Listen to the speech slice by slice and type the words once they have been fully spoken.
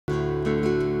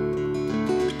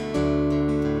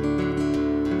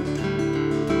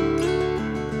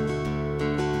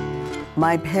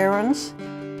My parents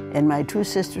and my two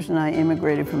sisters and I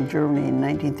immigrated from Germany in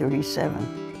 1937.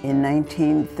 In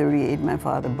 1938, my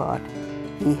father bought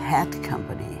the hat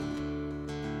company.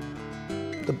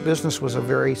 The business was a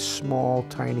very small,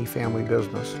 tiny family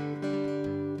business.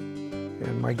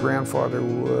 And my grandfather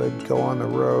would go on the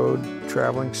road,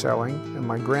 traveling, selling, and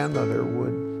my grandmother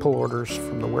would pull orders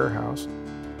from the warehouse.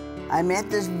 I met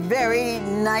this very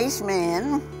nice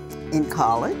man in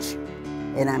college,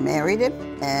 and I married him,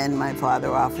 and my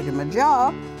father offered him a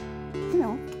job. You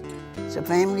know, it's a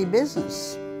family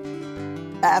business.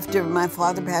 After my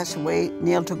father passed away,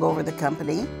 Neil took over the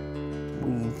company.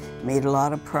 We made a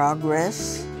lot of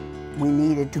progress. We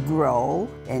needed to grow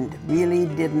and really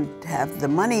didn't have the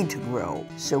money to grow.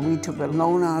 So we took a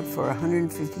loan out for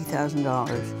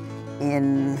 $150,000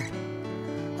 in,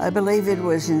 I believe it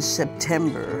was in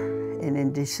September, and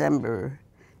in December,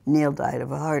 Neil died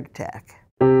of a heart attack.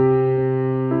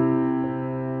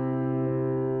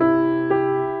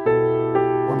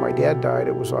 When my dad died,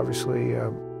 it was obviously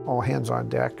all hands on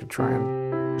deck to try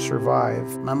and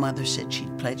survive. My mother said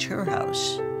she'd pledge her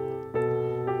house.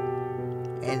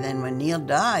 And then when Neil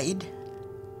died,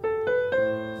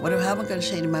 how am I going to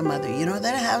say to my mother, you know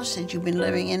that house that you've been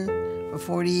living in for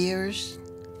 40 years?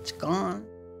 It's gone.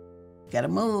 Gotta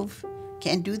move.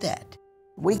 Can't do that.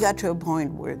 We got to a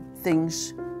point where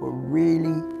things were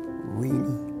really,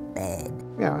 really bad.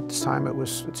 Yeah, at this time it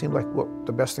seemed like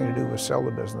the best thing to do was sell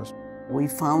the business. We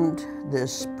found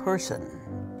this person.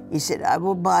 He said, I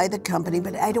will buy the company,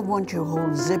 but I don't want your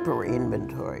whole zipper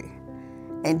inventory.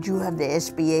 And you have the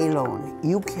SBA loan.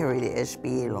 You carry the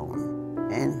SBA loan.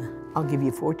 And I'll give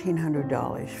you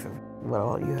 $1,400 for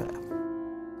all you have.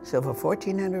 So for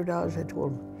 $1,400, I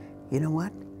told him, you know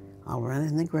what? I'll run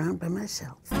in the ground by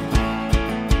myself.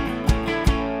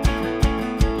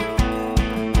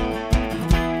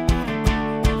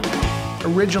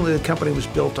 Originally, the company was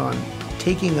built on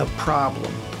taking a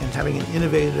problem and having an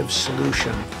innovative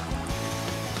solution.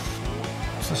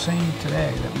 It's the same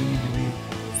today, that we need to be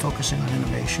focusing on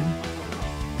innovation,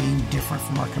 being different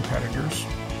from our competitors.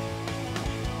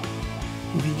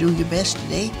 If you do your best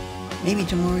today, maybe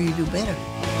tomorrow you do better.